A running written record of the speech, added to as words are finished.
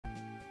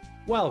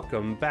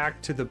Welcome back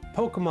to the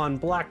Pokemon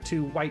Black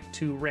 2, White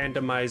 2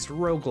 randomized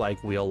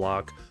roguelike wheel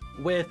lock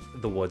with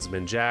the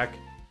Woodsman Jack.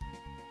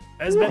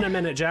 It's been a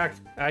minute, Jack.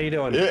 How you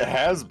doing? It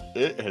has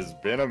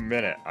been a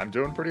minute. I'm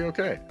doing pretty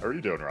okay. How are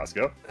you doing,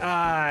 Roscoe?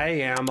 I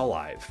am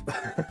alive.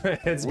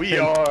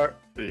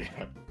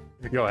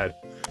 Go ahead.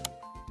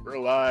 We're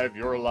alive,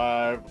 you're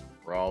alive,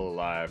 we're all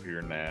alive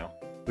here now.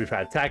 We've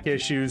had tech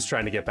issues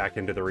trying to get back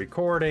into the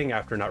recording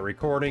after not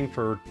recording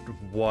for,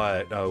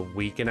 what, a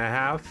week and a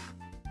half?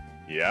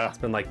 Yeah. It's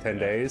been like 10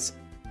 days.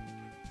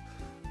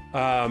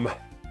 To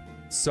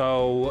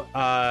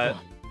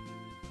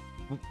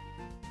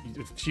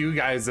you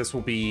guys, this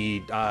will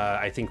be,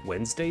 I think,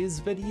 Wednesday's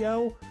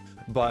video,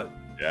 but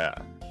yeah,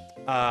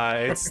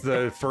 it's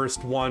the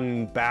first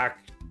one back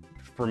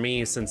for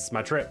me since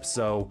my trip,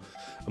 so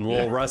I'm a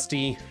little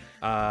rusty.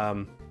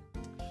 Had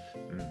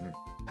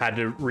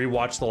to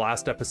rewatch the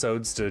last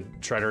episodes to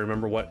try to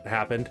remember what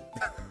happened,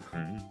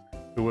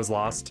 who was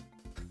lost.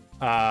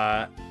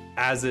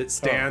 As it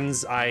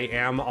stands, I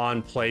am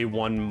on play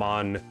 1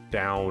 mon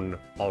down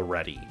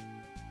already.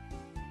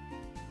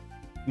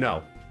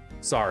 No,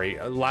 sorry.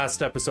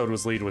 Last episode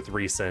was lead with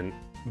recent,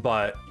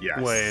 but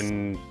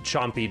when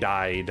Chompy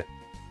died,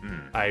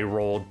 I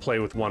rolled play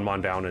with 1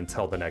 mon down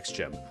until the next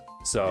gym.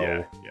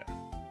 So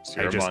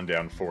so you're mon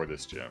down for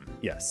this gym.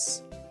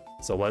 Yes.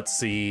 So let's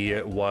see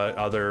what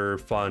other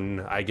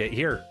fun I get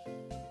here.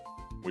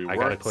 We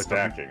weren't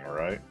stacking,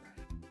 right?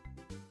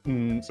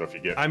 So if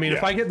you get,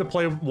 if I get the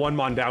play 1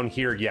 mon down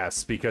here,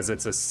 yes, because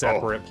it's a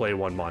separate play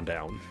 1 mon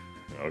down.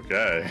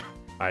 Okay.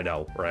 I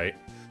know, right?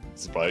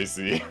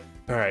 Spicy.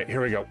 All right,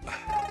 here we go.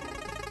 I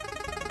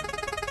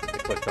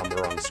clicked on the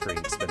wrong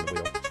screen. Spin the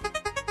wheel.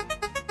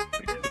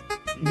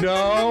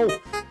 No!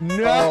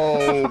 No!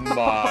 Oh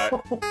my!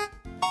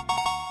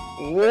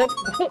 What?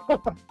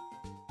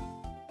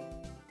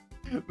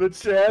 The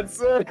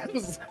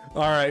chances.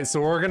 All right, so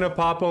we're gonna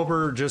pop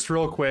over just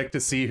real quick to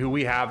see who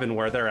we have and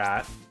where they're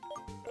at.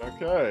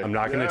 Okay. I'm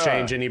not gonna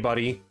change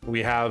anybody.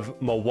 We have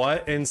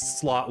Mawut in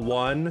slot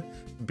 1,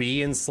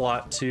 B in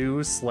slot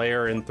 2,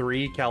 Slayer in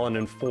 3, Kellen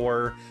in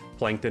 4,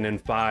 Plankton in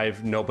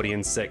 5, nobody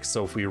in 6.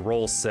 So if we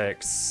roll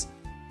 6,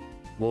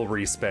 we'll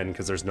respin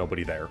because there's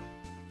nobody there.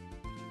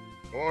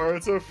 Or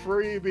it's a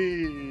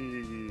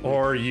freebie.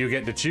 Or you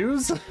get to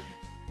choose.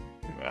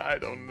 I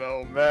don't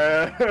know,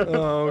 man.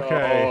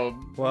 Okay. Oh,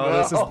 well, no.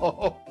 This is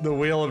the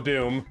Wheel of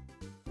Doom.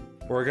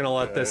 We're gonna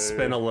let this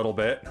spin a little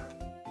bit.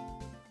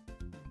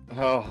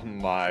 Oh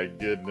my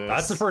goodness.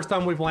 That's the first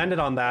time we've landed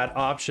on that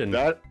option.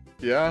 That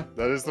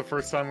is the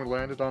first time we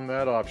landed on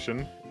that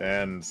option.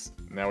 And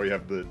now we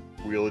have the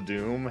Wheel of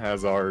Doom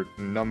has our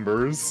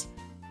numbers.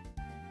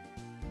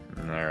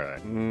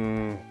 Alright.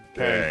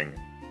 Dang.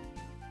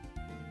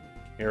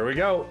 Here we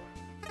go.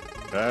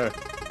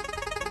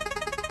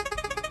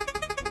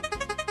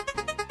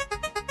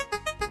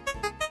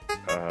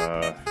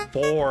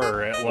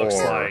 4, it looks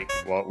like.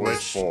 What was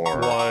which 4?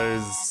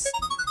 Was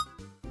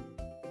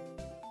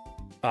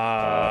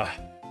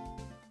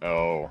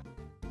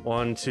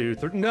 1, 2,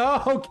 3.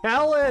 No,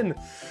 Kellen!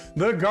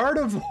 The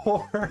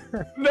Gardevoir!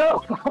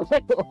 No!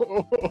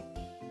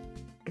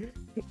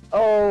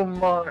 Oh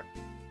my.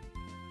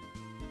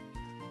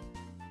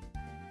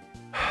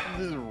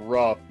 This is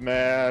rough,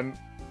 man.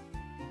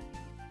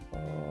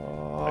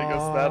 I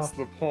guess that's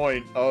the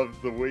point of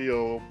the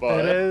wheel, but...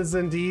 It is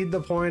indeed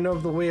the point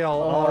of the wheel.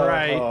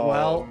 Alright,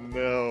 well...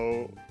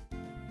 no.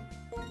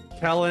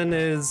 Kellen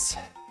is...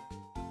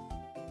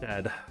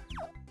 dead.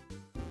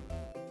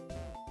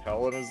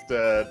 Kellen is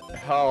dead.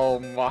 Oh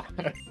my...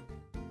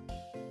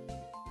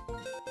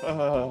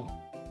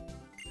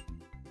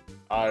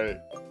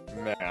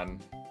 man.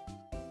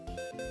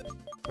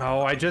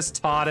 Oh, I just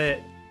taught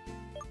it.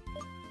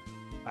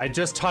 I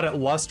just taught it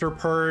Luster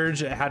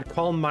Purge. It had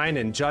Calm Mind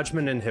and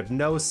Judgment and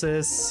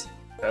Hypnosis.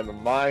 And the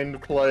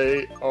Mind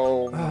Play.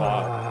 Oh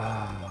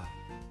my.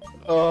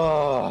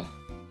 Oh.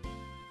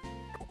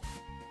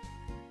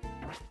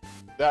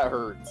 That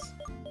hurts.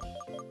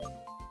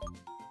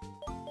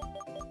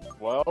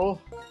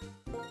 Well.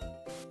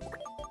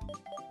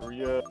 Are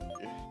you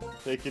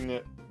taking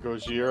it?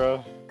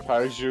 Gojira?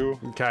 Kaiju?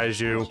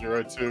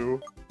 Gojira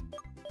 2.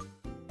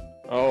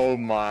 Oh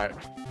my.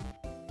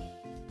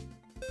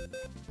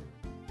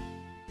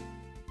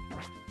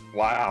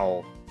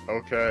 Wow.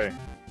 Okay.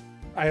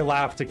 I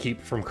laugh to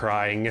keep from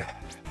crying.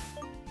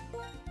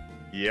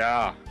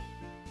 Yeah.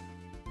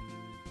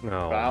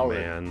 Oh, Valid.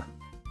 man.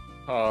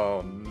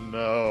 Oh,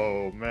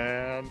 no,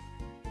 man.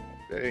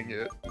 Dang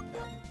it.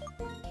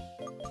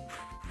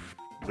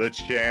 The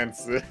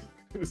chances.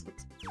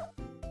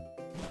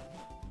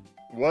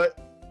 What?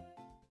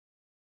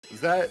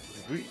 Is that...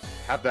 Did we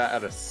have that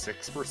at a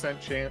 6%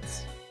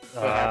 chance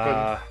to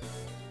happen?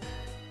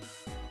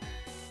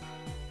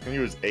 I think it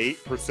was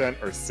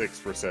 8% or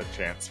 6%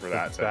 chance for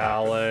that to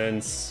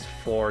balance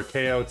for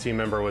KO team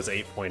member was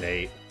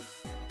 8.8.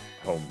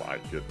 Oh my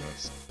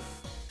goodness.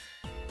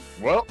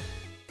 Well,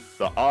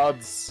 the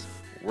odds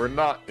were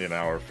not in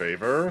our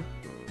favor.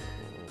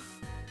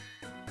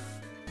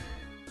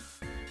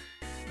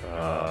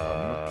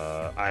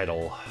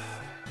 Idle.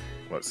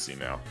 let's see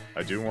now.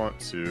 I do want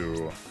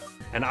to...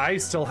 And I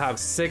still have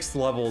 6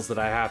 levels that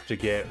I have to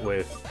get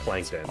with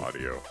Plankton.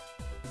 Audio.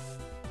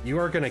 You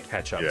are gonna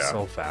catch up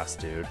so fast,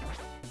 dude.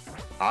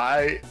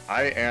 I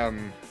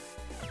am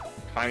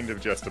kind of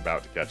just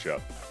about to catch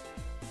up,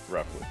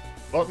 roughly.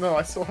 Well, no,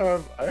 I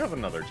have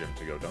another gym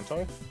to go, don't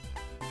I?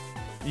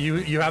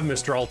 You have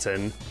Mr.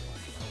 Alton,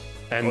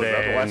 and is then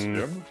that the last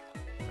gym?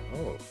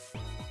 Oh.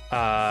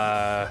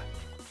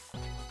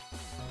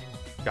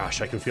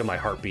 Gosh, I can feel my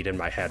heartbeat in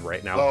my head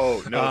right now.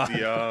 Oh no,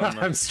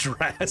 I'm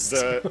stressed.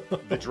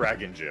 The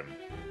dragon gym.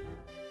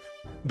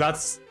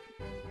 That's.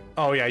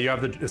 Oh yeah, you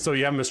have you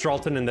have Mr.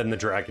 Alton and then the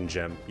dragon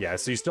gym. Yeah,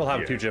 so you still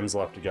have 2 gyms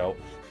left to go.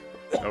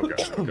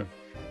 Okay. Okay.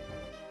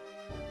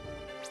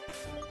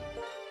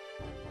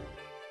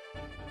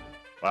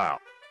 Wow.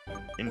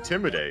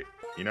 Intimidate.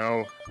 You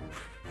know,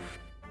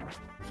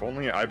 if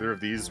only either of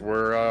these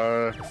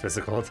were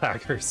Physical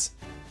attackers.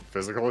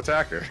 Physical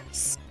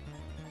attackers.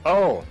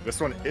 Oh,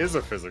 this one is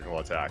a physical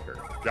attacker.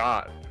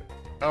 God.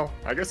 Oh,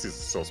 I guess he's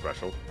still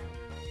special.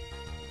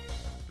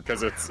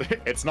 Because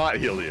it's not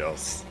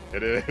Helios.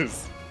 It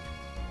is.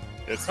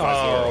 It's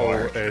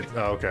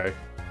okay.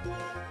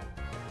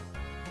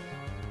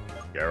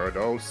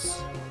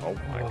 Gyarados. Oh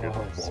my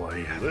goodness.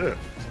 Boy. Lift.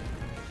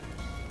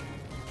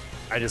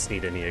 I just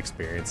need any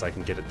experience I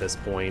can get at this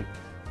point.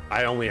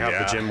 I only have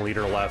the gym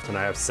leader left and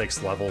I have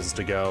 6 levels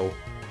to go.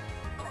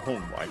 Oh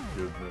my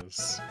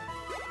goodness.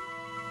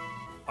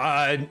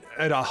 At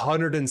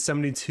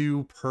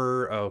 172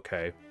 per...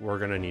 Okay, we're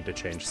gonna need to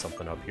change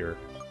something up here.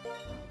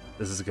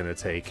 This is gonna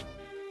take...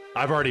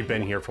 I've already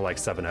been here for like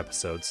 7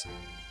 episodes.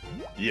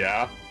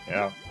 Yeah.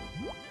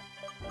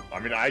 I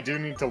mean, I do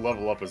need to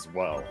level up as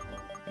well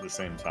at the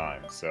same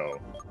time, so...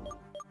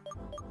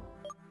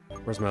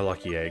 Where's my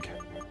lucky egg?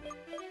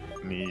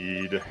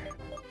 Need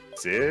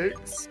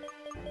 6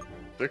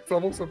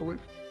 levels, I believe.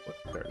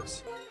 There it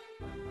is.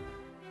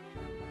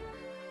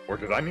 Or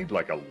did I need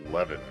like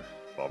 11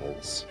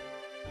 levels?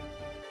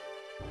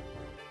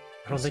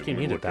 I don't think you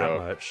needed that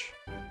much.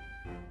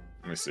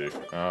 Let me see.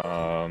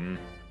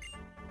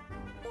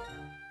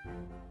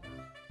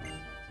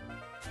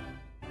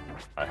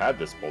 I had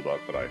this pulled up,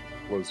 but I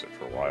closed it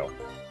for a while.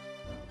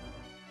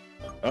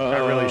 I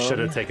really should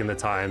have taken the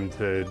time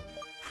to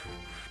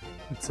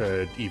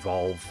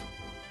evolve,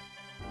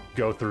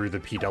 go through the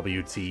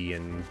PWT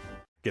and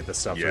get the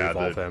stuff to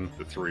evolve him.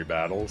 The 3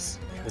 battles.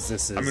 This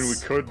is... I mean, we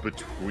could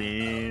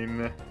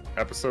between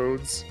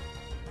episodes.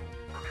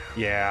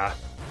 Yeah,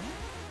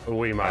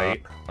 we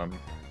might. Okay.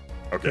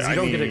 Because you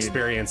don't get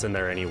experience in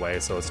there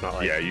anyway, so it's not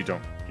like... Yeah, you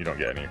don't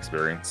get any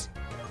experience.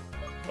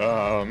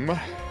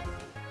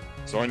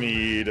 So I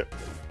need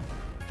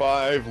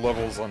 5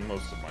 levels on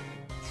most of mine.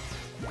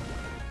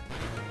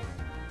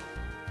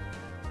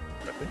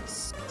 I think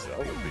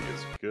Celebi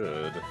is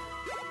good.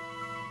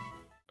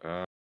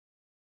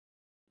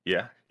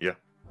 Yeah.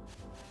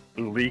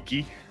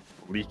 Leaky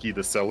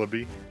the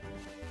Celebi.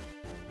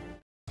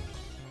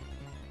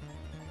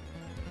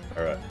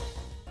 Alright.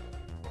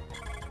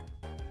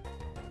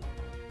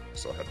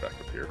 So I'll head back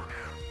up here.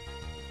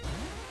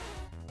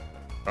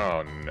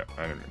 Oh no,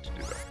 I didn't mean to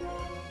do that.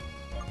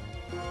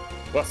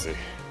 Let's see.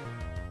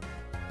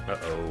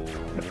 Uh-oh.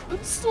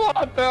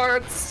 Slot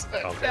darts!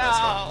 Okay,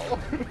 no!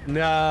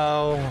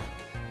 No!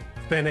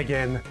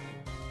 Finnegan.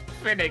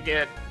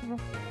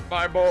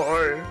 My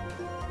boy!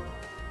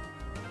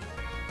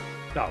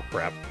 Oh,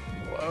 crap.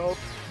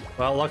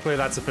 Well, luckily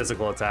that's a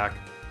physical attack.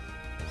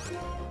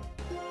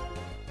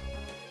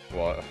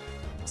 what?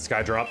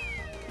 Sky drop.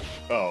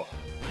 Oh,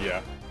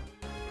 yeah.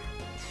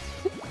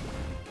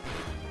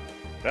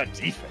 That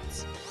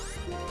defense.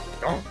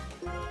 Oh.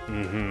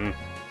 Mm-hmm.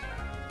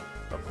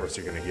 Of course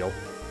you're gonna heal.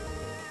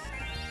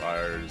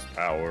 Fire's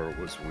power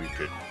was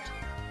weakened.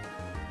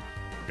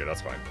 Okay,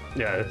 that's fine.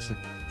 Yeah,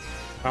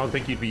 I don't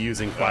think you'd be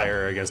using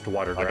fire against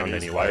water I'm ground gonna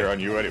use anyway. fire on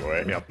you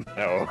anyway. Yep.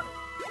 No.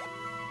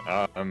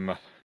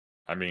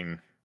 I mean,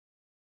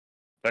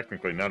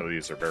 technically none of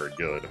these are very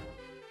good.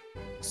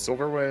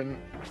 Silverwind,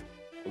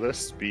 will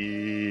this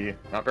be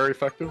not very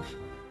effective?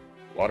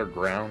 Water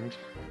ground.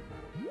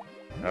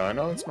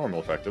 No, it's normal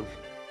effective.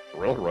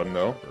 Rail run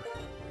though.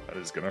 That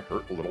is gonna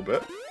hurt a little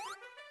bit.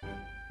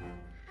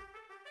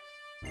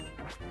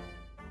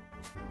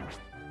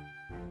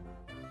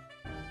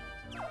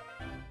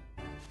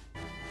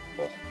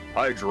 Well,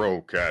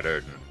 Hydro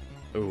Cannon.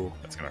 Ooh.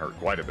 That's gonna hurt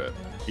quite a bit.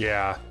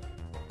 Yeah.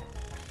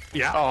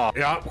 Yeah,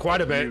 yeah,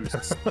 quite a bit.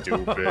 You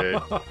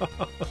stupid.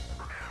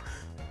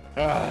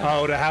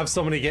 Oh, to have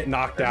somebody get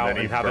knocked out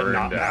and have it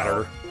not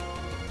matter.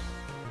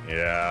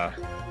 Yeah.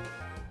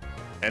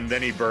 And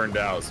then he burned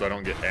out, so I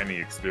don't get any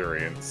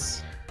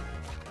experience.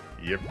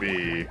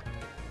 Yippee. Of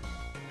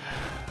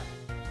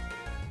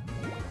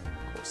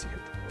course you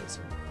get the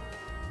poison.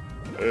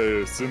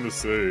 Hey, Cinda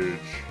Sage.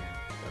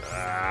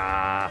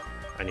 Ah,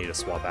 I need to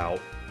swap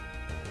out.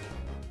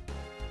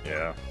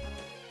 Yeah.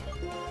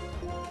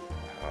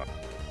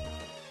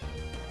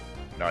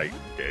 Night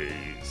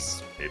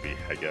days, maybe,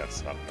 I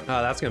guess. I don't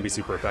know. That's gonna be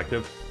super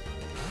effective.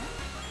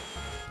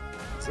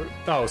 Is it?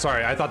 Oh,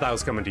 sorry, I thought that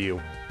was coming to you.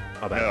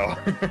 I'll bet.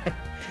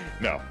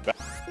 No.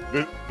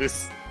 No.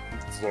 This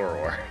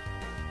Zoroark.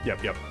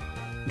 Yep.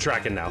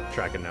 Tracking now.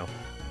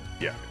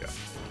 Yeah.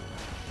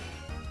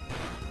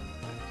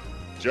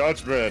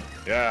 Judgment!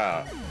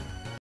 Yeah!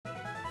 I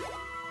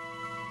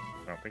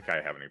don't think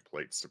I have any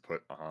plates to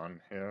put on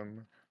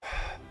him.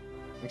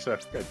 Actually, I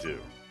think I do.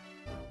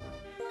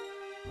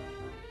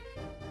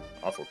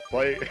 Also,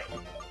 playing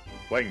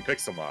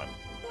Pixelmon.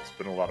 It's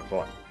been a lot of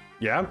fun.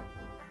 Yeah?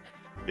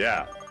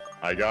 Yeah.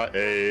 I got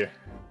a...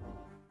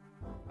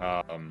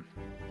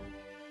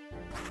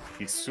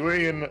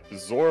 Hisuian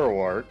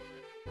Zoroark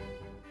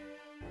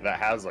that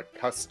has a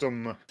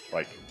custom,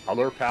 like,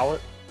 color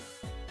palette.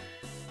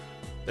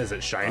 Is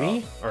it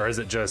shiny? Or is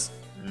it just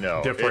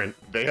different?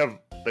 They have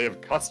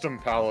custom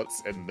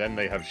palettes, and then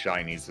they have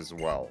shinies as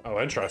well.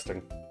 Oh,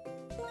 interesting.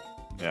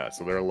 Yeah,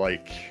 so they're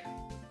like...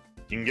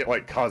 You can get,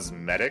 like,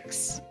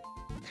 cosmetics.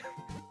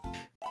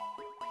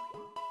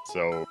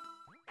 So,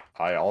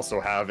 I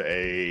also have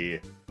a...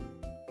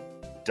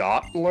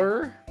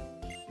 Dottler?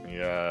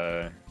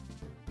 Yeah...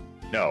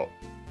 No.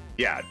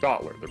 Yeah,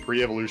 Dottler, the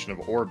pre-evolution of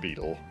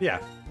Orbeetle. Yeah.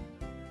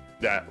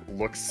 That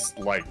looks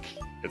like...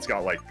 It's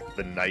got, like,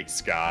 the night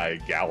sky,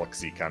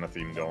 galaxy kind of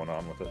theme going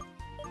on with it.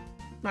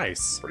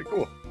 Nice. Pretty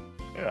cool.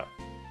 Yeah.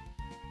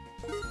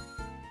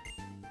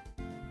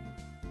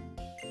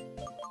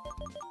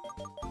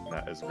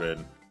 That has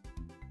been...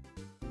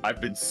 I've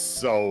been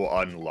so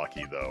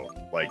unlucky, though.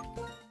 Like,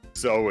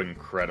 so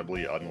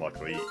incredibly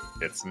unlucky.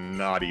 It's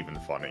not even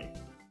funny.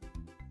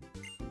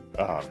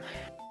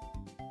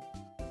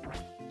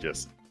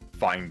 Just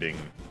finding,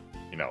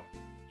 you know,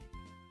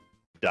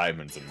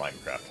 diamonds in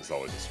Minecraft is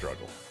always a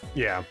struggle.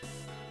 Yeah.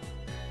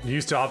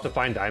 You still have to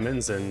find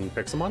diamonds in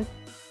Pixelmon?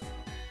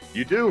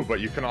 You do,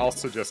 but you can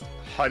also just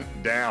hunt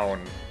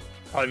down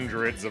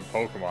hundreds of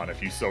Pokemon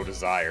if you so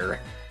desire.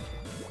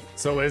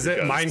 So is it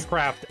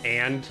Minecraft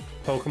and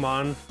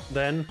Pokemon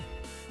then?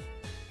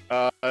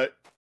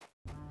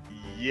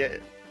 Yeah.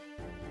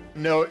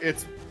 No,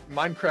 it's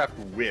Minecraft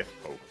with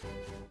Pokemon.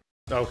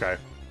 Okay.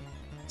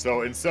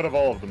 So instead of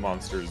all of the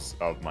monsters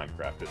of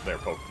Minecraft, they're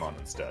Pokemon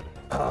instead.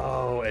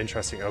 Oh,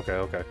 interesting.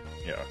 Okay.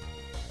 Yeah.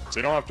 So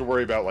you don't have to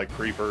worry about like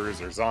creepers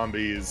or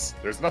zombies.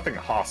 There's nothing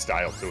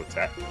hostile to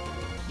attack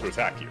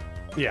you.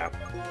 Yeah.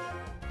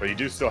 But you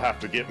do still have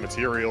to get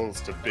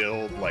materials to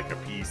build like a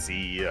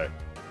PC, a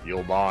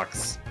heal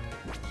box.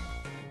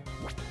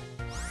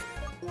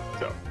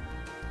 So.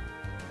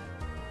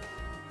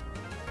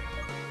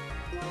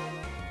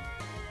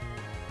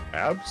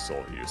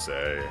 Absol, you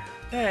say?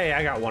 Hey,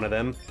 I got one of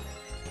them.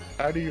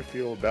 How do you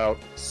feel about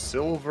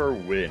Silver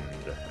Wind,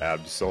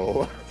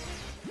 Absol?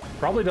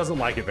 Probably doesn't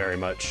like it very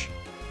much.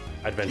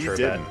 I'd venture a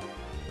bet.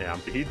 Yeah.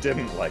 He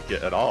didn't like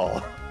it at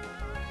all.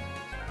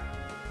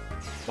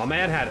 My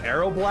man had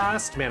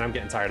Aeroblast. Man, I'm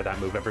getting tired of that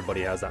move.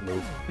 Everybody has that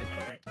move.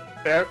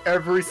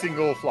 Every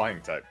single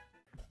flying type,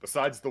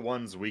 besides the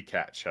ones we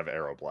catch, have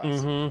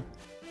Aeroblast. Mm-hmm.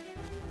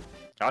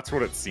 That's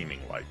what it's seeming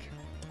like.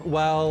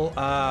 Well,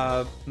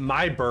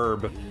 my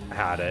Burb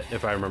had it,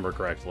 if I remember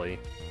correctly.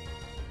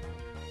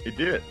 It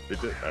did,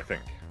 I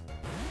think.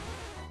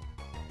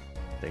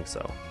 I think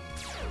so.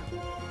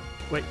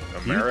 Wait,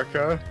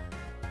 America?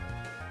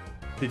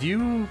 Have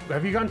you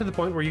gotten to the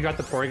point where you got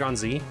the Porygon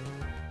Z?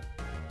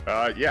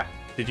 Yeah.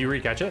 Did you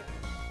re-catch it?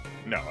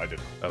 No, I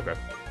didn't. Okay.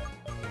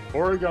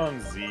 Porygon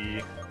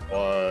Z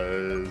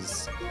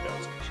was...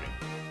 Dowsing Machine.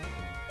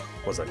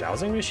 Was a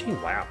Dowsing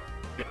Machine? Wow.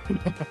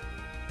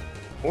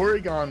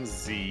 Porygon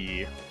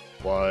Z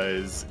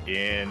was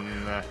in...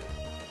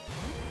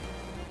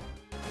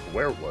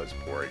 Where was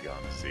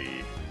Porygon Z?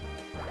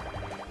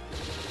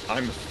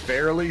 I'm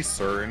fairly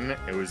certain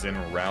it was in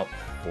Route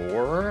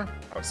 4,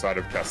 outside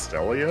of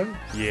Castelia.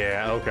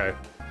 Yeah, okay.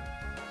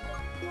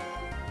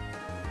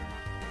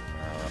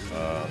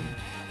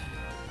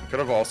 Could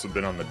have also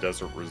been on the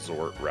Desert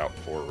Resort Route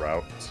 4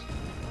 route.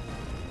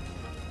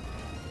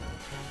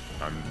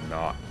 I'm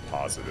not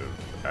positive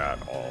at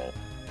all.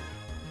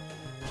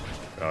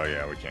 Oh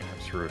yeah, we can't come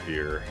through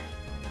here.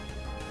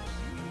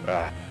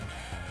 Okay.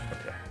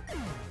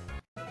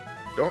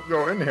 Don't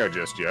go in here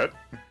just yet.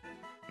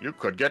 You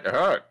could get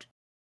hurt.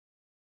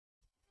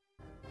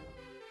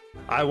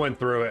 I went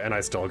through it and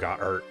I still got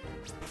hurt.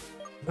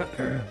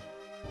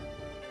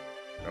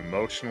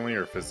 Emotionally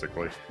or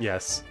physically?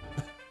 Yes.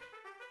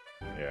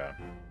 Yeah.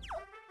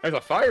 There's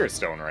a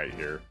Firestone right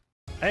here.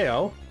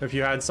 Heyo, if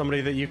you had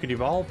somebody that you could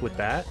evolve with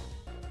that.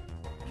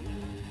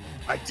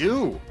 I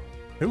do!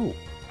 Who?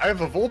 I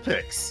have a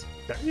Vulpix!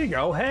 There you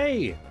go,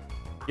 hey!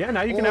 Yeah,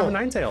 now you can have a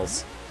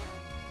Ninetales.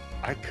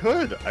 I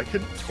could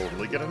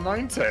totally get a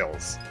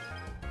Ninetales.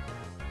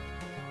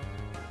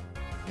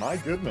 My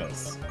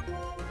goodness.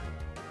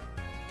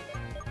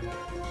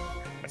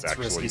 That's It's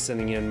actually risky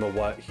sending in the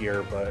what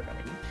here, but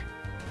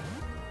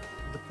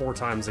the 4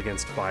 times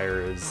against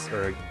fire is,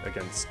 or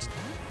against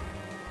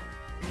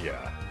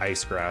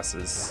ice grass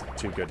is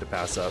too good to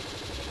pass up.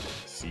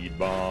 Seed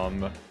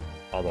Bomb.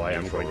 Although I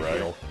am going to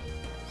heal.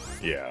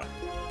 Yeah.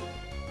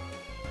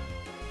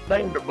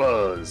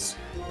 Buzz.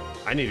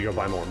 I need to go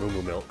buy more Moo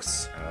Moo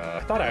Milks. I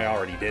thought I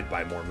already did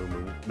buy more Moo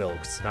Moo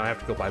Milks. Now I have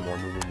to go buy more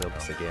Moo Moo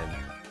Milks again.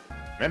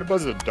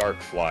 Mandibuzz is a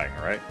dark flying,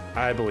 right?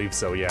 I believe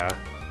so, yeah.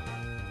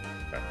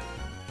 Okay.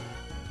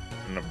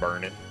 I'm gonna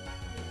burn it.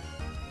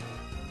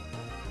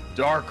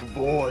 Dark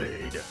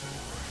Void.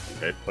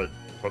 Okay,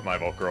 put my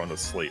Volcron to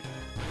sleep.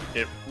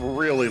 It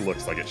really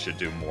looks like it should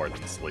do more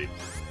than sleep.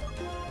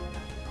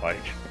 Like,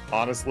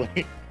 honestly.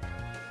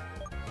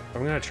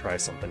 I'm gonna try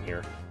something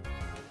here.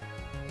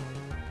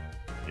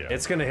 Yeah.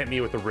 It's gonna hit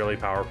me with a really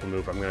powerful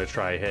move. I'm gonna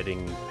try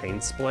hitting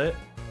Pain Split.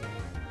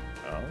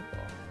 Oh.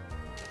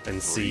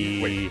 And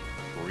see. Wait,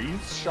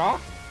 Freeze Shock?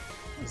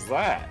 What's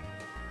that?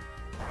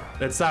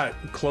 It's that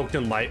Cloaked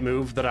in Light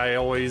move that I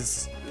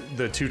always.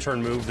 The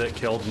 2-turn move that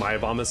killed my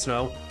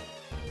Abomasnow.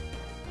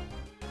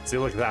 See,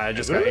 look at that. I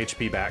just got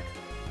HP back.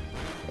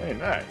 Hey,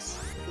 nice.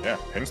 Yeah,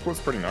 Pain Split's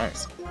pretty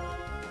nice.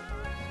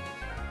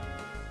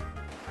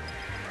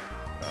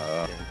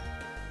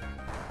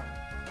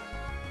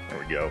 There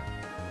we go.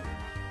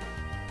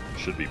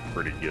 Should be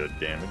pretty good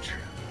damage.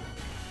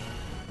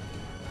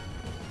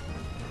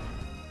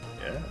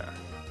 Yeah.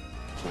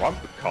 Swamp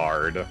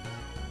card.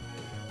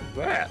 What's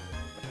that?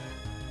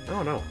 I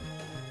don't know.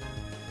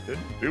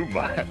 Didn't do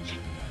much.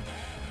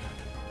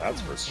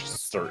 That's for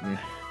certain.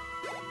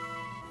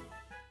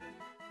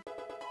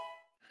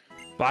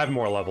 5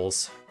 more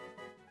levels.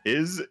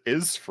 Is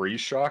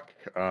Freeze Shock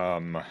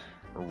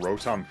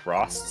Rotom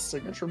Frost's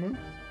signature move?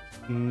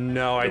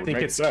 No, I think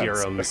it's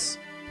Kyurem's.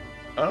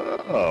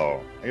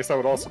 Oh, I guess that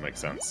would also make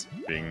sense.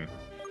 Being,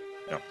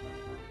 you know,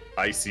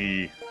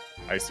 icy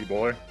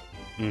boy.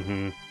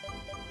 Mm-hmm.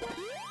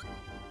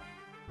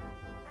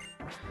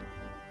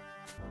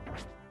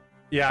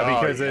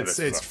 Yeah, because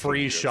it's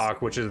Freeze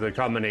Shock, which is the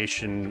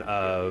combination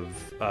of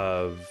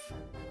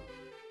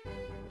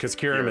because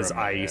Kyurem is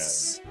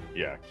ice.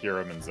 Yeah,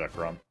 Kyurem and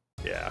Zekrom.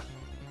 Yeah.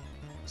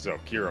 So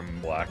Kyurem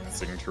Black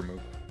signature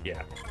move.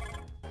 Yeah.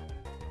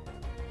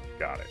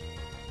 Got it.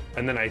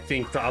 And then I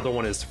think the other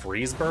one is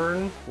Freeze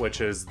Burn, which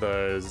is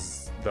the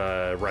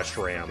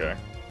Reshiram. Okay.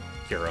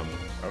 Kyurem.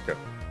 Okay.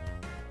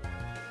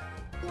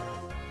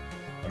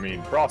 I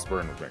mean,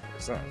 Frostburn would make more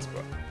sense,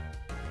 but.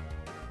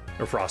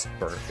 Or Frost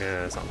Burn.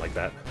 Yeah, something like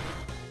that.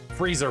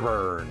 Freezer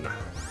Burn.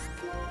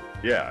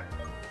 Yeah.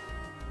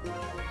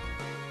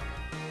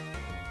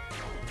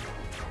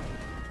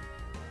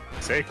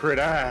 Sacred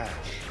Ash.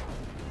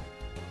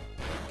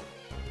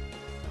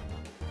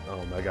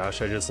 Oh my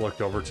gosh, I just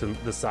looked over to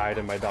the side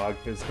and my dog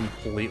has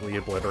completely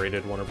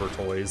obliterated one of her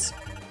toys.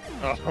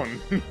 Oh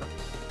no.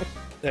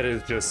 It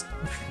is just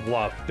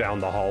fluffed down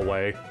the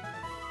hallway.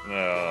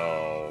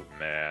 Oh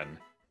man.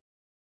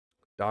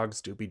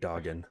 Dogs do be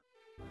dogging.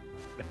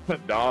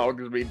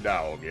 Dogs be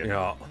dogging.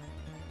 Yeah.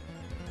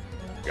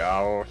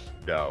 Gosh,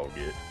 dog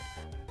it.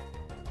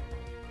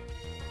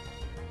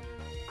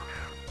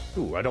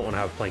 Ooh, I don't want to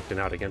have Plankton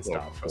out against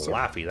Professor.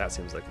 Laffy. That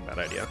seems like a bad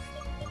idea.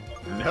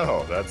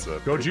 No, that's a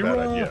pretty bad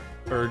idea.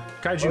 Or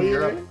Kaiju, Oh,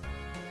 you're yeah. up.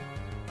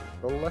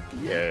 The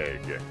lucky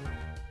egg.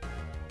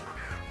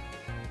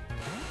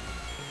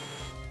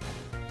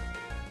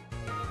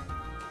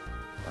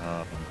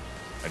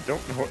 I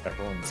don't know what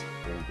everyone's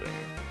holding.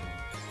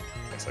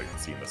 As I can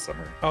see in the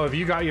summer. Oh, have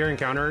you got your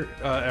encounter?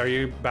 Are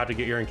you about to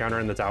get your encounter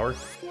in the tower?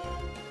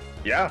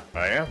 Yeah,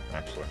 I am,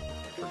 actually.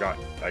 Forgot.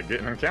 I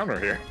get an encounter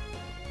here.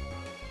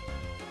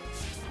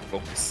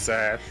 Focus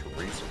Sash,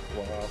 Razor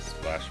Claw,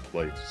 Splash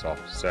Blade,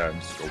 Soft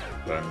Sand, Scope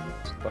Bend,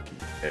 Lucky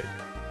Egg.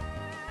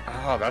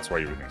 Ah, that's why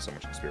you're getting so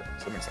much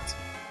experience. That makes sense.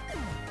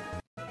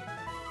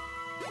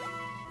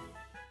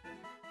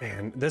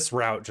 Man, this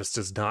route just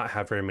does not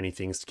have very many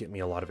things to get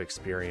me a lot of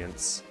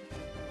experience.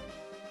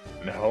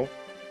 No?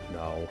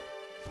 No.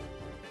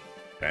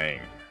 Dang.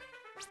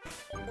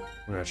 I'm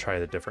gonna try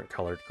the different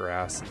colored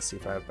grass and see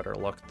if I have better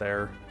luck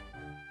there.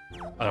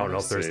 I don't know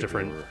if there's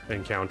different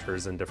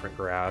encounters in different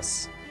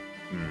grass.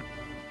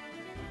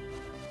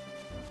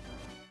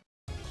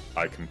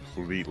 I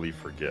completely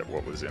forget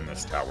what was in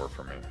this tower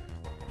for me.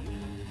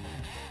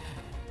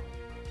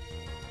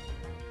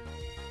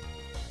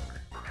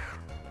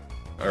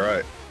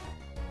 Alright.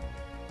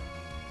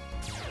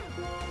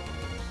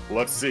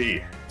 Let's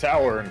see.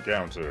 Tower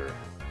encounter.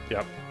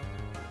 Yep.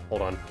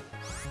 Hold on.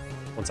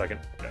 1 second.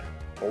 Okay.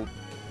 Hold.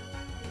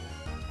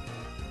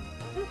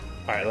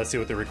 Alright, let's see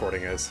what the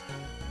recording is.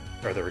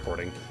 Or the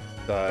recording.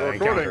 The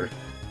encounter.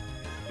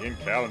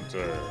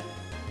 Encounter.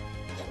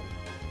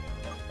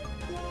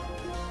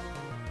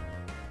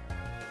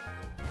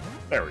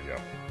 There we go.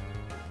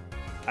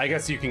 I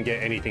guess you can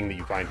get anything that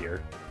you find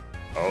here.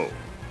 Oh.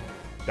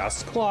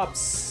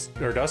 Duskclops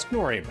or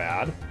Dusknor ain't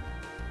bad.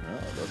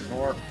 No,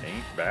 Dusknor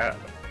ain't bad.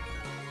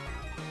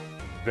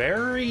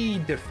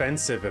 Very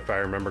defensive, if I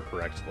remember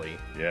correctly.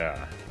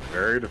 Yeah.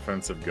 Very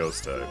defensive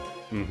ghost type.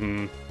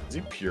 Mm-hmm. Is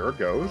he pure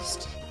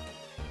ghost?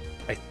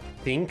 I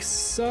think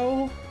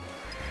so.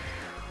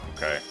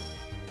 Okay.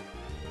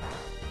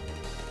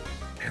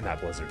 Man,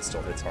 that blizzard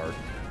still hits hard.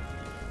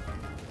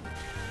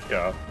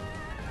 Yeah.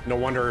 No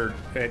wonder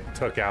it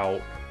took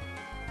out...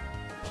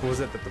 What was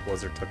it that the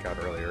blizzard took out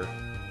earlier?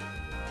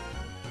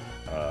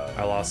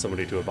 I lost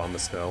somebody to a bomb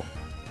of snow.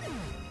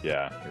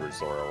 Yeah, it was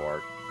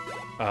Zoroark.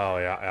 Oh,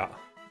 yeah,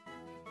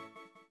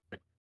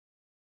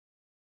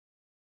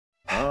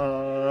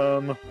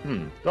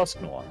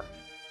 Dusknoir.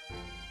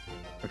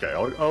 Okay,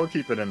 I'll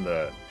keep it in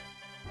the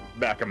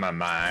back of my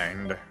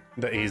mind.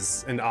 That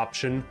he's an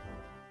option.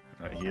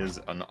 He is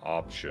an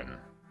option.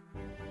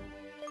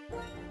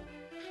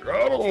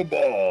 Shadow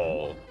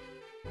Ball!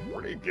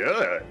 Pretty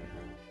good.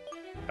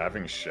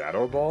 Having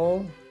Shadow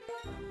Ball?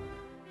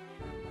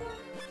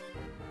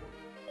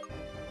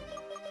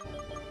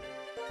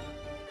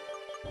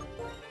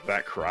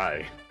 That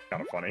cry.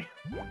 Kind of funny.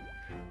 Nope.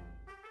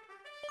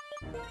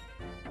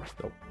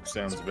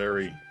 Sounds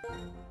very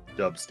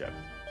dubstep.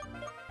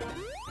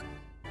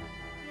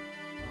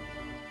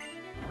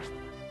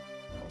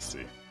 Let's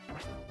see.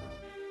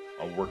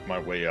 I'll work my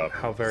way up.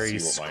 How very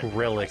see what my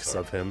Skrillex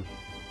of him.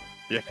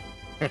 Yeah.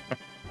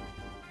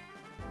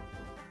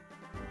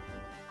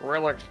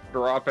 Skrillex,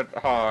 drop it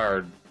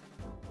hard.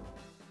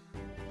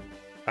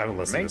 I haven't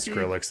listened to Mankey?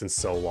 Skrillex in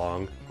so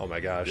long. Oh my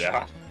gosh.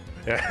 Yeah.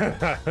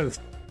 Yeah.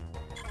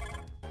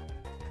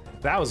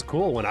 That was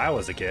cool when I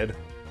was a kid.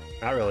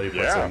 That really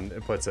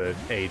puts an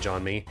age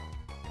on me.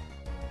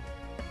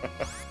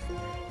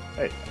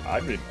 Hey,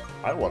 I mean,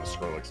 I loved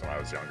Skrillex when I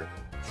was younger.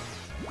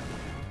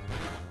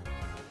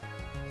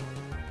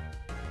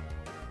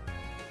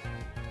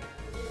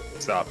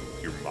 Stop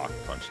your mock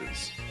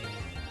punches.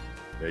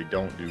 They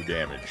don't do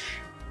damage.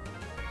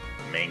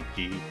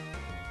 Mankey.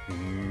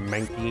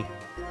 Mankey.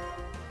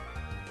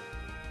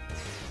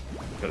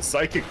 The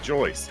Psychic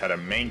Joyce had a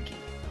Mankey.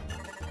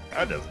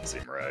 That doesn't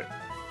seem right.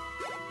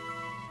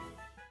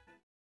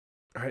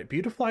 Alright,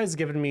 Beautifly has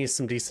given me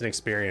some decent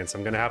experience.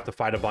 I'm gonna have to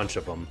fight a bunch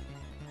of them.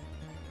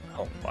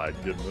 Oh my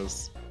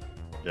goodness.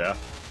 Yeah.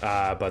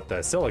 But the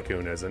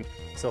Silicoon isn't.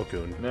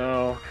 Silcoon.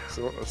 No,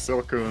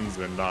 Silicoons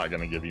are not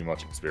gonna give you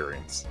much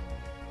experience.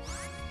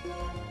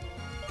 Oh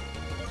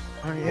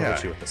I'll yeah.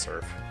 hit you with the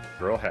surf.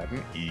 Girl had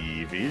an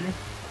Eevee.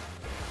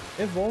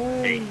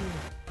 Evolve! Hey.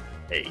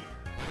 Hey.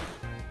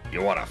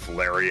 You want a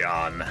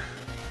Flareon?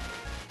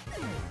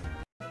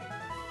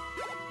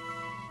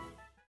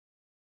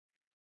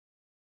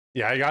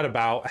 Yeah, I got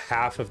about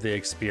half of the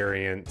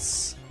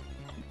experience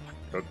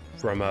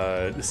from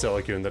a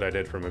Silicoon that I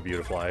did from a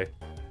Beautifly.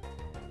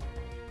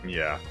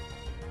 Yeah.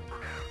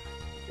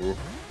 Oof.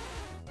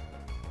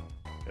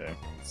 Okay,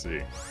 let's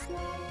see.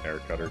 Air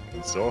Cutter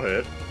can still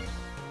hit.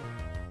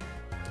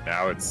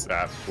 Now it's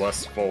at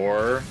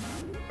 +4.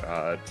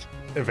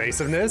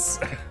 Evasiveness?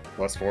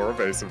 +4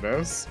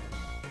 evasiveness.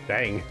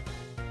 Dang.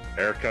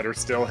 Air Cutter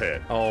still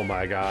hit. Oh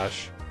my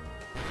gosh.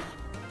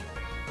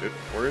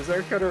 Or is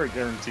Air Cutter a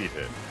guaranteed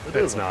hit?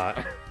 It's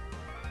not.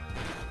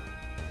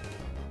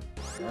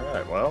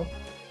 Alright, well.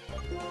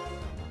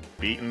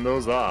 Beating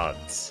those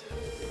odds.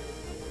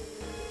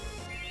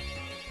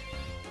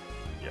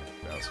 Yeah,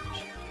 that's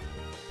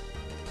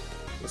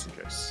just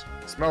in case.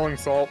 Smelling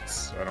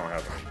salts. I don't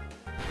have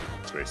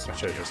any space to I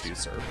should have just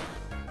used Surf.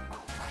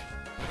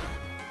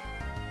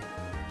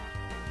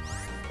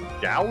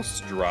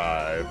 Gauss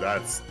Drive.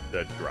 That's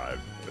Dead Drive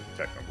with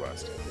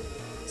Technoblast.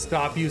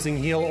 Stop using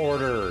heal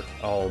order.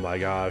 Oh my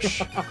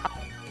gosh.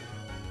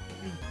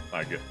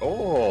 I get.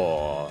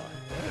 Oh,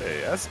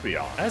 hey,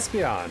 Espeon.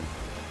 Espeon.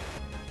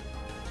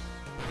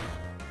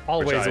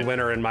 Always a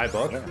winner in my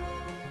book.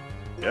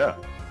 Yeah.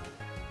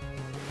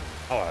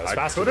 Oh, I was I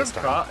faster could have this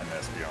time. caught an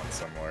Espeon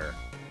somewhere.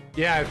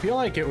 Yeah, I feel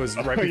like it was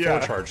right before Yeah.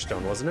 Charge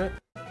Stone, wasn't it?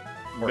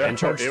 Or No, in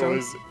Charge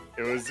Stone?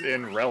 It was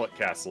in Relic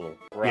Castle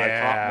where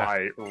Yeah.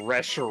 I caught my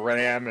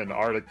Reshiram and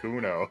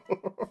Articuno.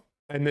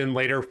 And then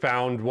later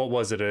found, what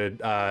was it, a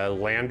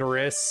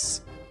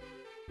Landorus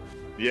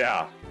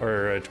Yeah.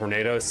 or a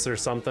Tornadoes or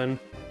something?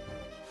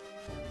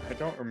 I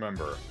don't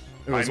remember.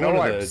 It was I know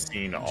one of I've the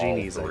seen all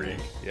genies, I three.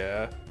 think.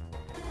 Yeah.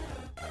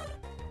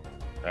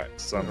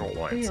 At some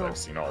points, I've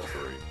seen all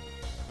three.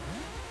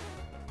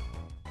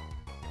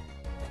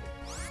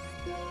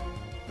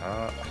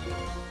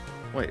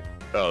 Wait.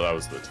 Oh, that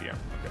was the TM.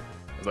 Okay.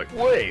 I was like,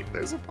 wait,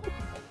 there's a Pokemon.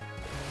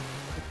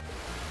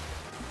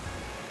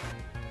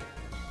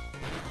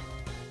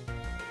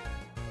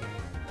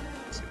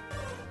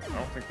 I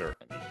don't think there are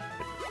any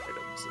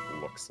hidden items,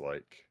 it looks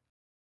like.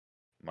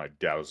 My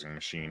dowsing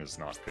machine is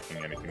not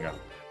picking anything up.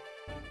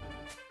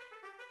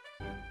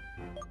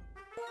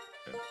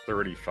 And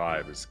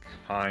 35 is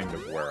kind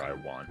of where I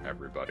want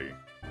everybody.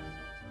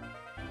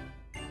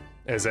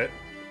 Is it?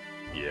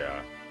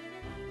 Yeah.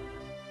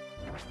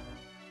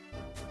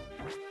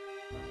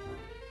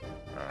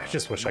 I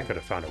just wish I could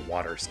have found a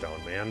Water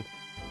Stone, man.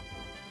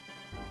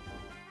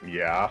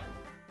 Yeah.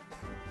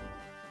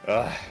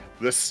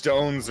 The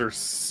stones are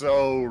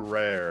so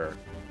rare.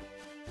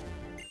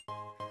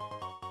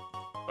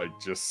 Like,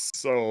 just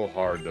so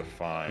hard to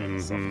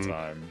find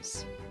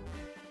sometimes.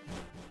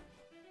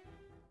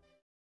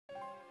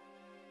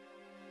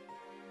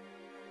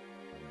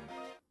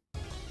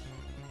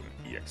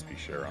 EXP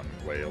share on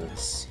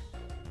whales.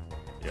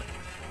 Yep.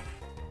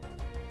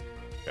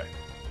 Okay.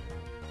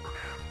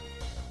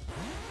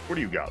 What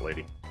do you got,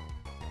 lady?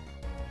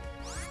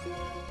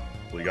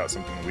 Hopefully you got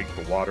something weak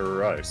to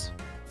water or ice.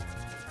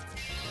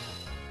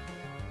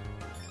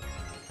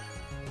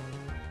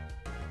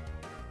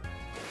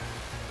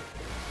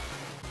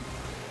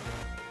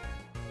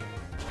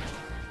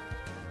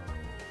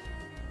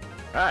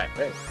 Hi,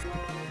 hey.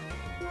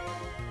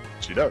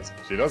 She does.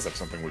 She does have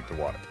something weak to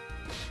water.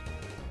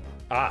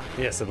 Ah,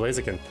 yes, a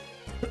Blaziken.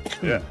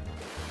 Yeah.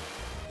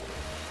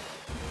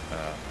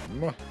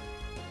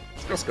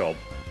 Let's go Scald.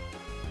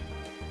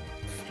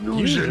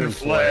 Fusion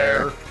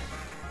Flare.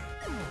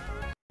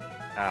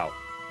 Ow.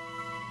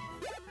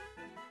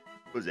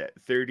 What was that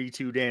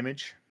 32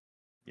 damage?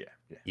 Yeah.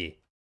 Yeah.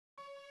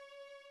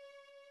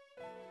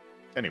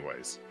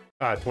 Anyways.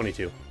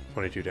 22.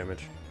 22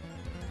 damage.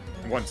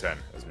 110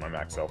 is my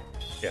max health.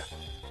 Yeah.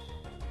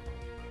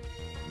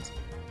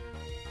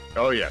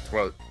 Oh yeah,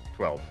 12.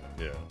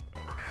 Yeah.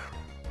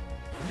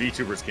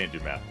 VTubers can't do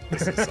math.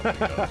 This is something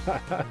known.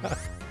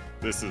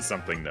 This is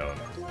something known.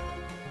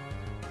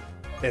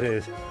 It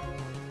is.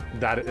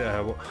 That,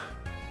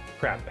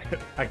 crap.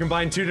 I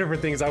combined two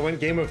different things. I went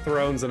Game of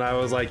Thrones and I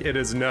was like, it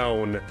is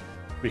known.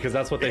 Because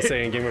that's what they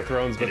say in Game of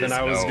Thrones, but then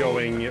I was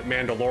going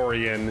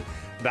Mandalorian,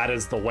 that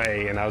is the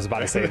way, and I was about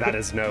to say that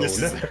is known. This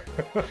is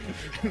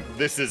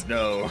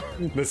no.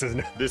 This is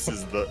no. This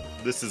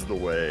is the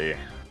way.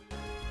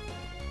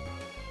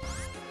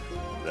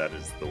 That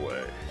is the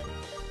way.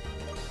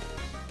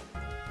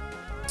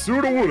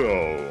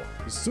 Sudowoodo!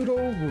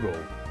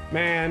 Sudowoodo.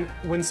 Man,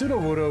 when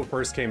Sudowoodo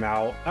first came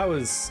out, it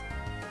was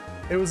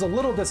a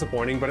little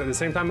disappointing, but at the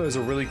same time it was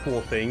a really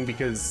cool thing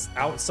because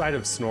outside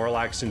of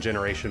Snorlax in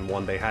Generation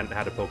 1, they hadn't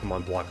had a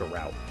Pokemon block a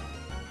route.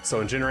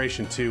 So in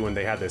Generation 2, when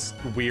they had this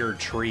weird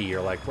tree,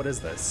 you're like, what is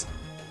this?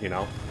 You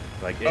know?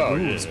 Like, it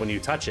moves when you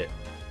touch it.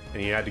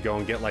 And you had to go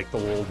and get like the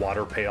little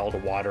water pail to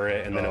water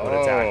it, and then it would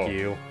attack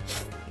you.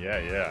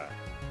 Yeah.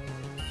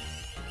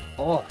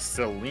 Oh,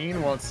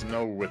 Celine wants to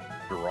know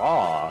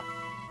withdraw.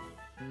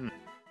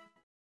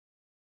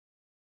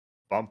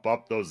 Bump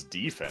up those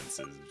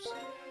defenses.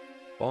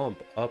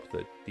 Bump up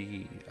the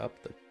D, up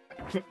the...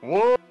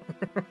 Whoa!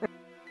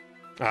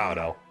 I don't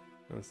know.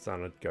 That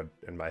sounded good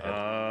in my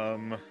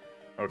head.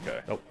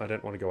 Okay. Nope, I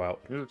didn't want to go out.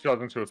 Use a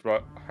child into its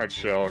hard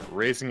shell,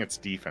 raising its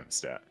defense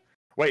stat.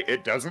 Wait,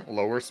 it doesn't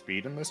lower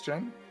speed in this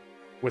gen?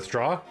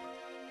 Withdraw?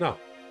 No.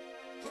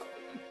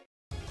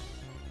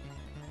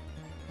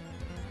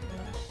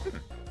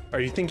 Are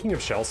you thinking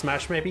of Shell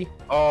Smash, maybe?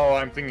 Oh,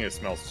 I'm thinking of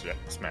Smell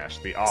Smash,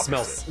 the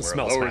opposite.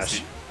 Smell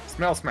Smash.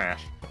 Smell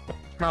Smash.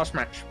 Smell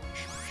Smash.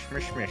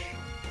 Smish, smish.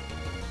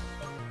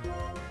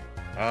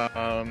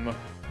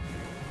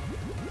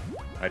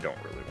 I don't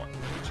really want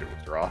to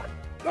withdraw.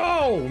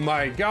 Oh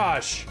my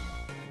gosh!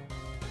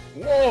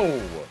 Whoa!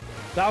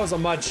 That was a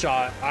mud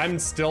shot. I'm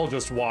still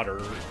just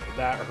water.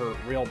 That hurt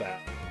real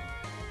bad.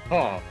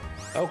 Huh.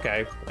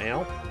 Okay,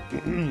 well.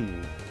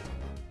 That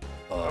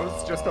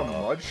was just a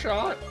mud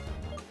shot?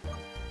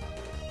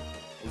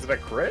 Was it a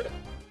crit?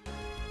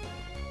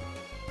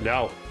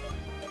 No.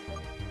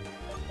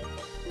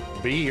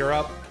 B, you're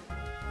up.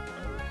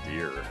 Oh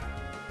dear.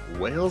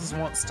 Wales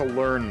wants to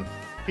learn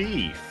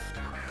Thief.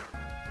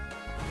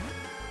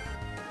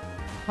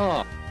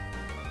 Huh.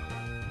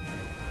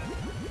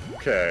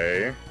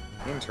 Okay.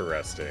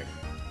 Interesting.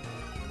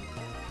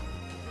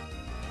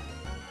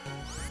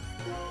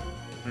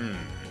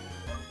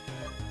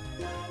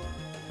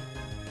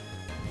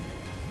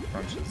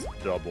 Punch is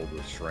double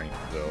the strength,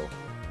 though.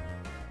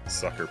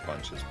 Sucker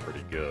Punch is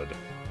pretty good.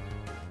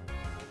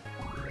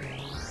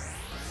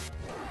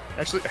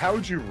 Actually, how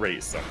would you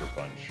rate Sucker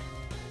Punch?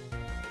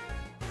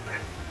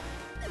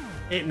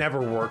 It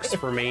never works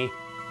for me.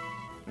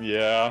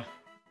 Yeah.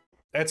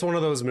 It's one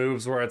of those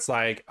moves where it's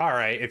like, all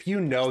right, if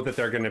you know that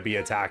they're going to be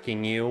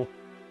attacking you,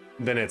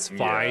 then it's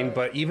fine. Yeah.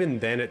 But even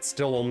then, it's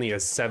still only a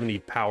 70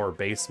 power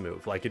base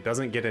move. Like, it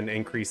doesn't get an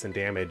increase in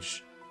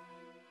damage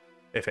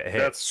if it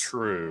hits. That's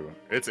true.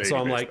 It's 80 so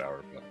I'm base like,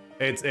 power. But...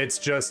 it's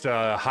just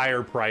a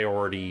higher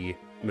priority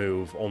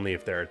move only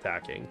if they're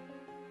attacking.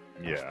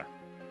 Yeah.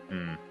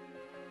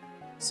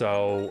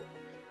 So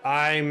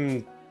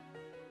I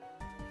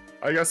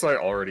guess I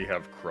already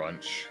have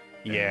Crunch.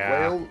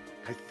 Yeah.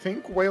 I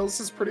think Wales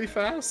is pretty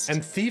fast.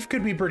 And Thief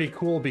could be pretty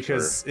cool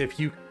because if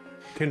you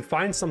can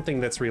find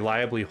something that's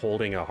reliably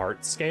holding a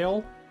heart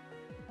scale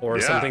or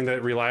something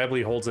that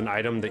reliably holds an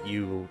item that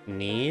you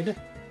need,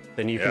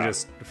 then you can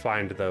just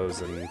find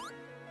those and,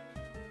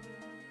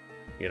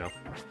 you know,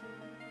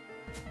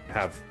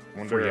 have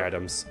 3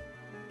 items.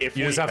 If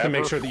you just have to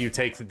make sure that you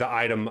take the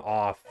item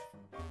off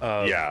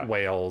of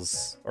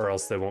whales, or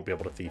else they won't be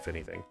able to thief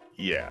anything.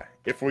 Yeah.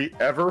 If we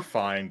ever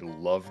find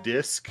Love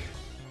Disc,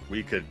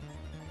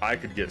 I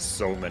could get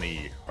so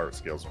many heart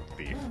scales with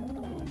Thief.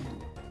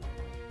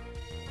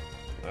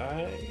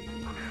 I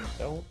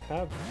don't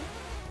have...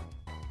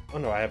 Oh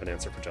no, I have an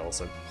answer for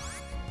Jellison.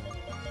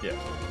 Yeah.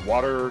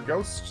 Water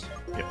Ghost?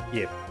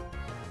 Yeah.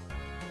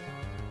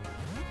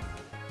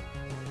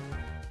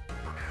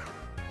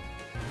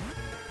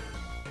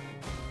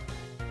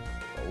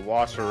 A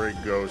watery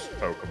ghost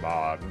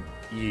Pokemon.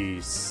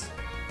 Yes.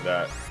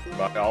 That,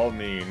 by all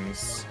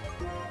means,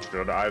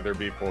 should either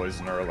be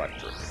poison or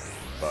electric.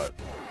 but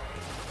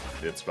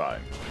it's fine.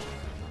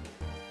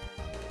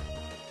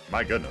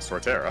 My goodness,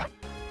 Torterra.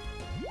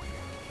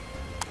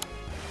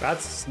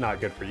 That's not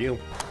good for you.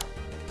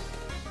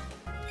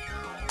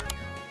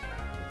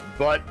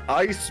 But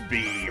Ice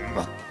Beam.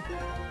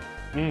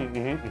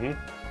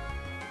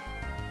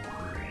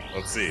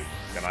 Let's see.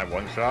 Can I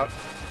one-shot?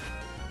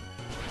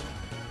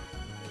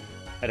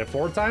 At it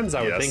 4 times?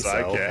 I would think so.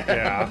 Yes, I can.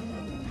 Yeah.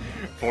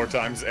 4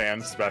 times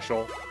and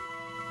special.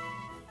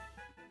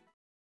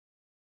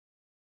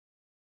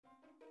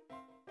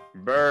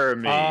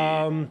 Burn me.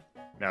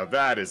 Now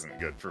that isn't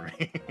good for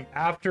me.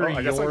 After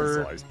I guess I can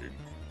still Ice Beam.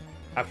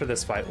 after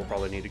this fight, we'll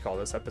probably need to call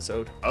this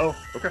episode. Oh,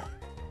 okay.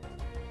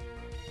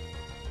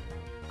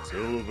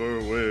 Silver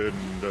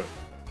Wind.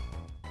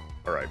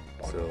 All right,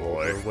 Bug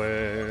Boy.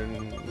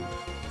 Wind,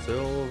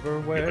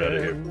 Silver Get out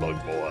of here, Wind.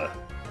 Bug Boy.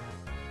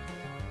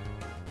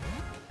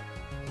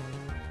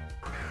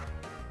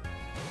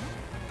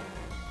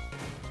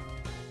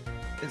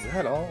 Is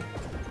that all?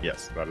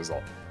 Yes, that is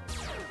all.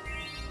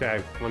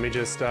 Okay, let me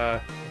just.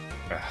 Oh,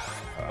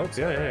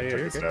 yeah,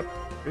 you're good. Step.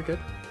 You're good.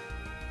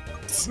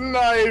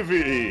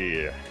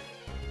 Snivy!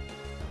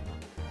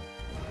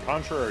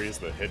 Contrary is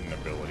the hidden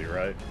ability,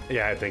 right?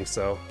 Yeah, I think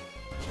so.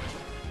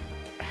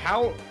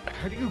 How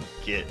do you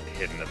get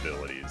hidden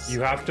abilities?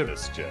 You have to in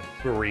this gen?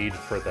 breed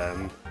for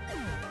them.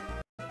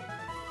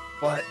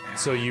 But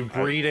So you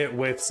breed it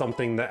with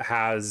something that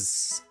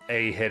has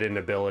a hidden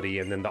ability,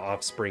 and then the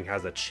offspring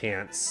has a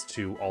chance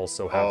to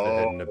also have the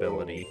hidden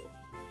ability.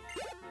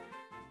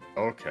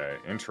 Okay,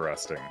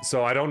 interesting.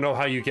 So I don't know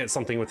how you get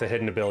something with a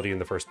hidden ability in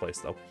the first place,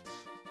 though.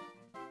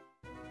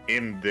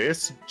 In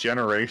this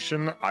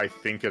generation, I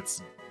think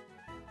it's...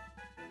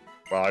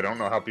 Well, I don't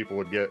know how people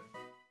would get...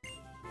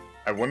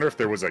 I wonder if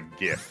there was a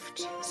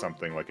gift,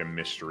 something like a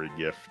mystery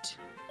gift.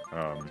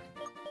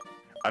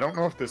 I don't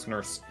know if this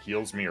nurse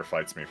heals me or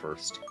fights me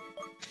first.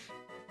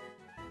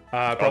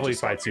 Probably just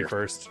stop fights you here.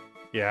 first.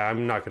 Yeah,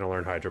 I'm not going to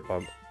learn Hydro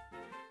Pump.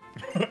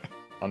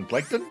 On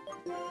Plankton?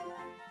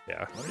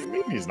 Yeah, What do you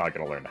mean he's not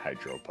going to learn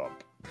Hydro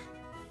Pump?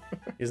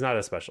 he's not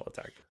a special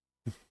attack.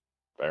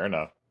 Fair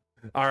enough.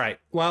 All right.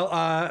 Well,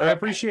 I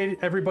appreciate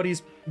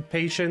everybody's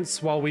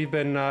patience while we've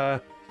been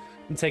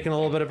taking a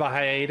little bit of a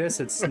hiatus.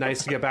 It's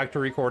nice to get back to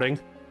recording.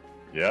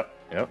 Yep.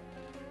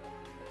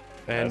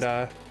 And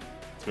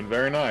It's been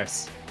very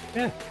nice.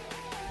 yeah,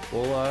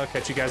 we'll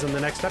catch you guys on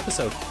the next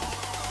episode.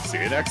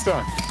 See you next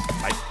time.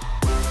 Bye.